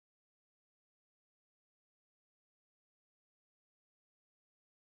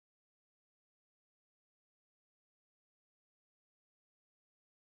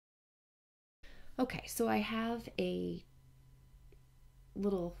Okay, so I have a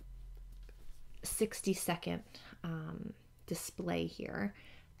little 60-second display here,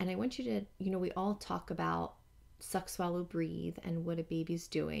 and I want you to, we all talk about suck, swallow, breathe and what a baby's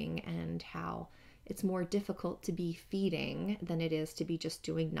doing and how it's more difficult to be feeding than it is to be just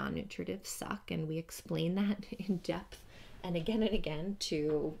doing non-nutritive suck, and we explain that in depth and again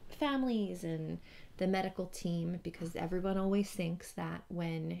to families and the medical team, because everyone always thinks that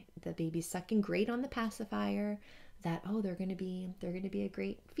when the baby's sucking great on the pacifier that, oh, they're going to be a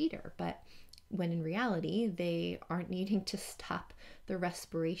great feeder, but when in reality they aren't needing to stop the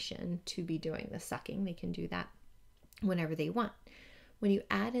respiration to be doing the sucking. They can do that whenever they want. When you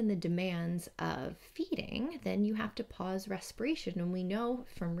add in the demands of feeding, then you have to pause respiration, and we know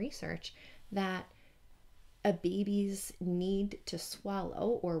from research that a baby's need to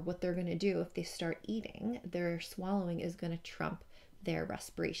swallow, or what they're going to do if they start eating, their swallowing is going to trump their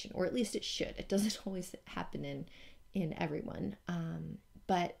respiration, or at least it should. It doesn't always happen in everyone,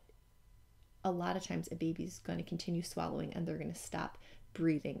 but a lot of times a baby's going to continue swallowing and they're going to stop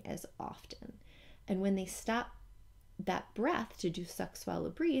breathing as often. And when they stop that breath to do suck, swallow,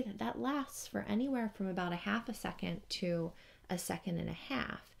 breathe, that lasts for anywhere from about a half a second to a second and a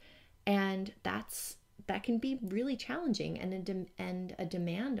half, and that can be really challenging and a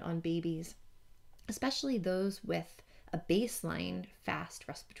demand on babies, especially those with a baseline fast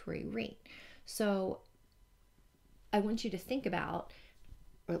respiratory rate. So I want you to think about,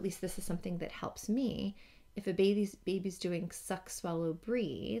 or at least this is something that helps me, if a baby's doing suck, swallow,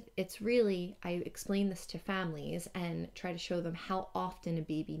 breathe, it's really, I explain this to families and try to show them how often a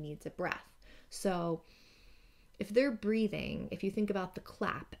baby needs a breath. So if they're breathing, if you think about the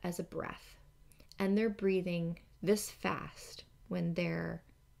clap as a breath, and they're breathing this fast when they're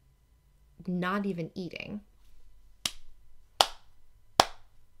not even eating,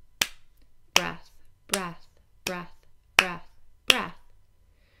 breath, breath, breath, breath, breath.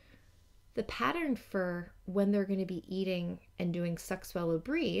 The pattern for when they're going to be eating and doing suck, swallow,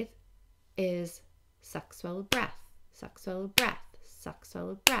 breathe is suck, swallow, breath, suck, swallow, breath, suck,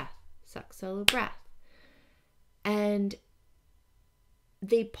 swallow, breath, suck, swallow, breath. And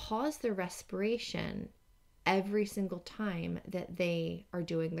they pause their respiration every single time that they are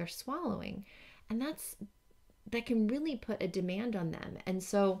doing their swallowing. And that can really put a demand on them. And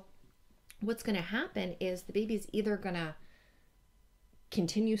so what's going to happen is the baby's either going to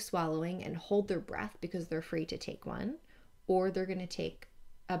continue swallowing and hold their breath because they're afraid to take one, or they're going to take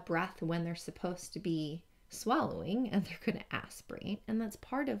a breath when they're supposed to be swallowing and they're going to aspirate. And that's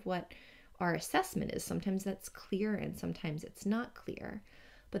part of what our assessment is. Sometimes that's clear and sometimes it's not clear.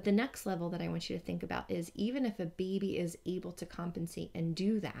 But the next level that I want you to think about is, even if a baby is able to compensate and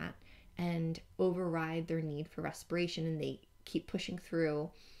do that and override their need for respiration, and they keep pushing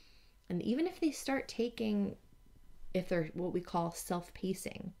through, and even if they start taking, if they're what we call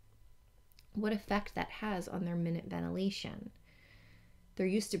self-pacing, what effect that has on their minute ventilation. They're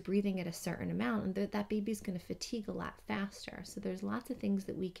used to breathing at a certain amount, and that baby's going to fatigue a lot faster. So there's lots of things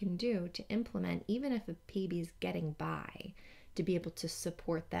that we can do to implement, even if a baby's getting by, to be able to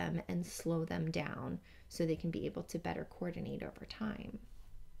support them and slow them down so they can be able to better coordinate over time.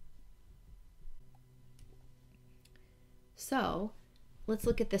 So let's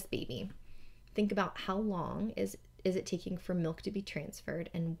look at this baby. Think about how long is it taking for milk to be transferred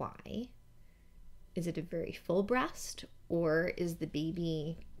and why. Is it a very full breast, or is the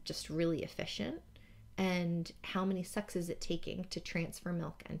baby just really efficient? And how many sucks is it taking to transfer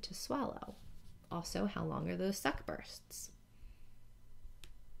milk and to swallow? Also, how long are those suck bursts?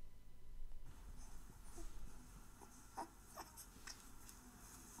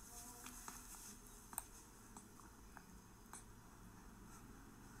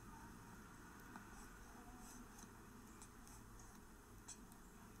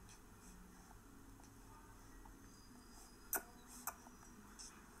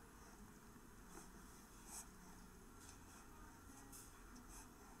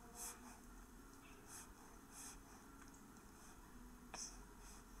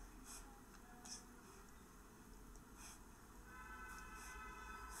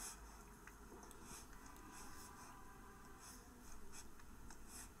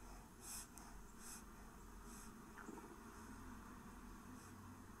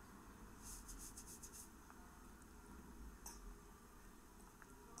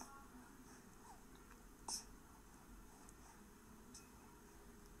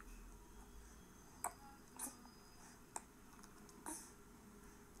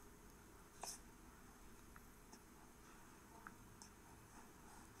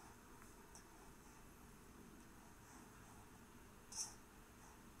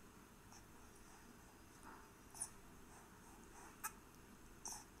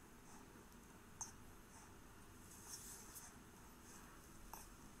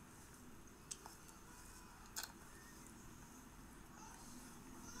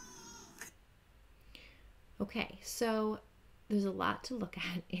 Okay, so there's a lot to look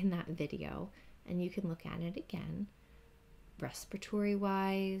at in that video, and you can look at it again. Respiratory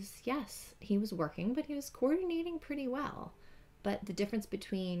wise, yes, he was working, but he was coordinating pretty well. But the difference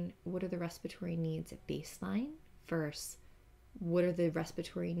between what are the respiratory needs at baseline versus what are the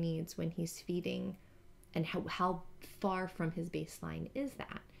respiratory needs when he's feeding, and how far from his baseline is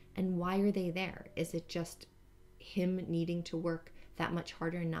that? And why are they there? Is it just him needing to work that much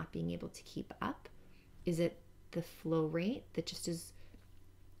harder and not being able to keep up? Is it the flow rate that just is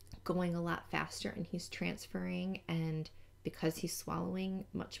going a lot faster and he's transferring, and because he's swallowing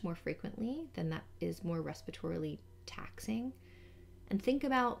much more frequently, then that is more respiratorily taxing? And think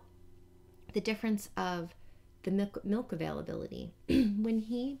about the difference of the milk availability. When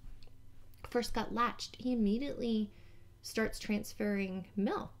he first got latched, he immediately starts transferring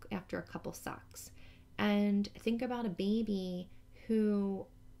milk after a couple sucks. And think about a baby who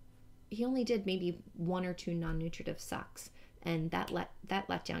he only did maybe 1 or 2 non-nutritive sucks, and that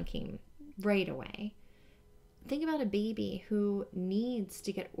letdown came right away. Think about a baby who needs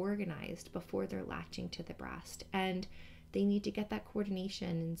to get organized before they're latching to the breast, and they need to get that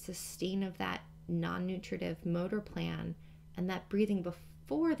coordination and sustain of that non-nutritive motor plan and that breathing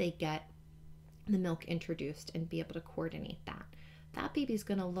before they get the milk introduced and be able to coordinate that. That baby's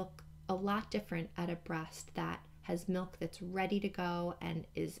going to look a lot different at a breast that has milk that's ready to go and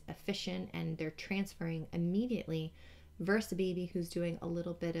is efficient and they're transferring immediately, versus a baby who's doing a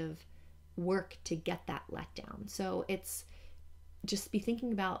little bit of work to get that letdown. So it's just be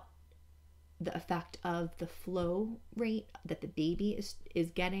thinking about the effect of the flow rate that the baby is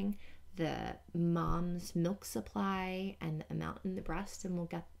getting, the mom's milk supply, and the amount in the breast, and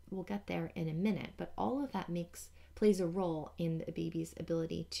we'll get there in a minute. But all of that plays a role in the baby's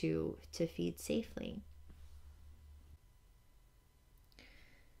ability to feed safely.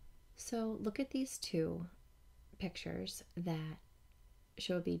 So look at these 2 pictures that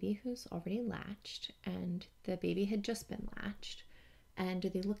show a baby who's already latched and the baby had just been latched. And do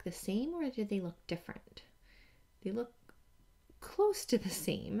they look the same or do they look different? They look close to the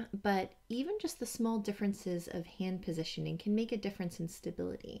same, but even just the small differences of hand positioning can make a difference in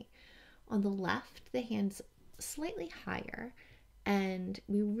stability. On the left, the hand's slightly higher, and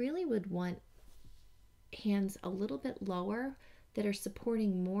we really would want hands a little bit lower that are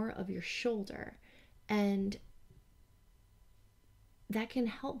supporting more of your shoulder, and that can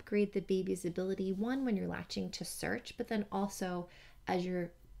help grade the baby's ability, one, when you're latching to search, but then also as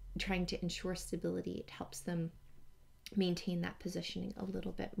you're trying to ensure stability, it helps them maintain that positioning a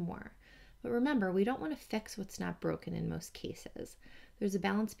little bit more. But remember, we don't want to fix what's not broken in most cases. There's a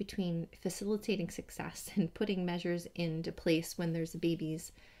balance between facilitating success and putting measures into place when there's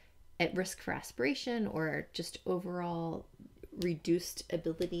babies at risk for aspiration or just overall reduced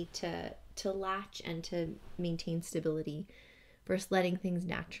ability to latch and to maintain stability, versus letting things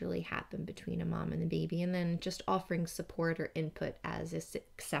naturally happen between a mom and the baby, and then just offering support or input as is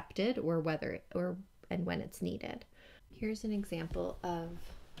accepted or when it's needed. Here's an example of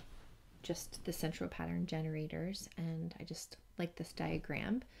just the central pattern generators, and I just like this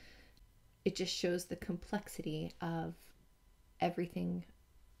diagram. It just shows the complexity of everything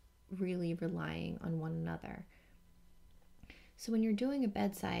really relying on one another. So when you're doing a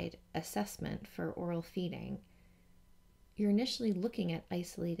bedside assessment for oral feeding, you're initially looking at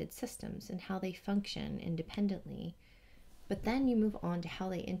isolated systems and how they function independently, but then you move on to how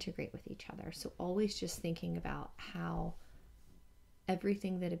they integrate with each other. So always just thinking about how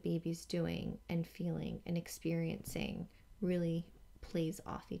everything that a baby's doing and feeling and experiencing really plays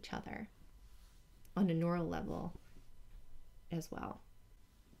off each other on a neural level as well.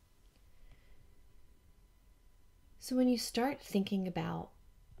 So when you start thinking about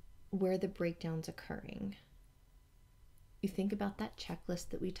where the breakdown's occurring, you think about that checklist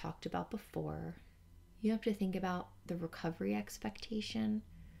that we talked about before. You have to think about the recovery expectation.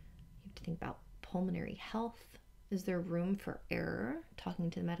 You have to think about pulmonary health. Is there room for error? Talking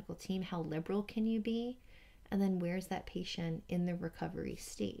to the medical team, how liberal can you be? And then where's that patient in the recovery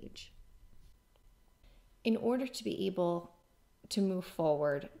stage? In order to be able to move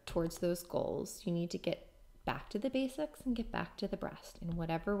forward towards those goals, you need to get back to the basics and get back to the breast in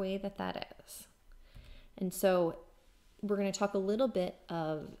whatever way that is. And so we're going to talk a little bit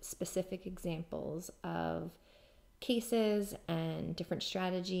of specific examples of cases and different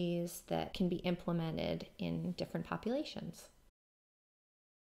strategies that can be implemented in different populations.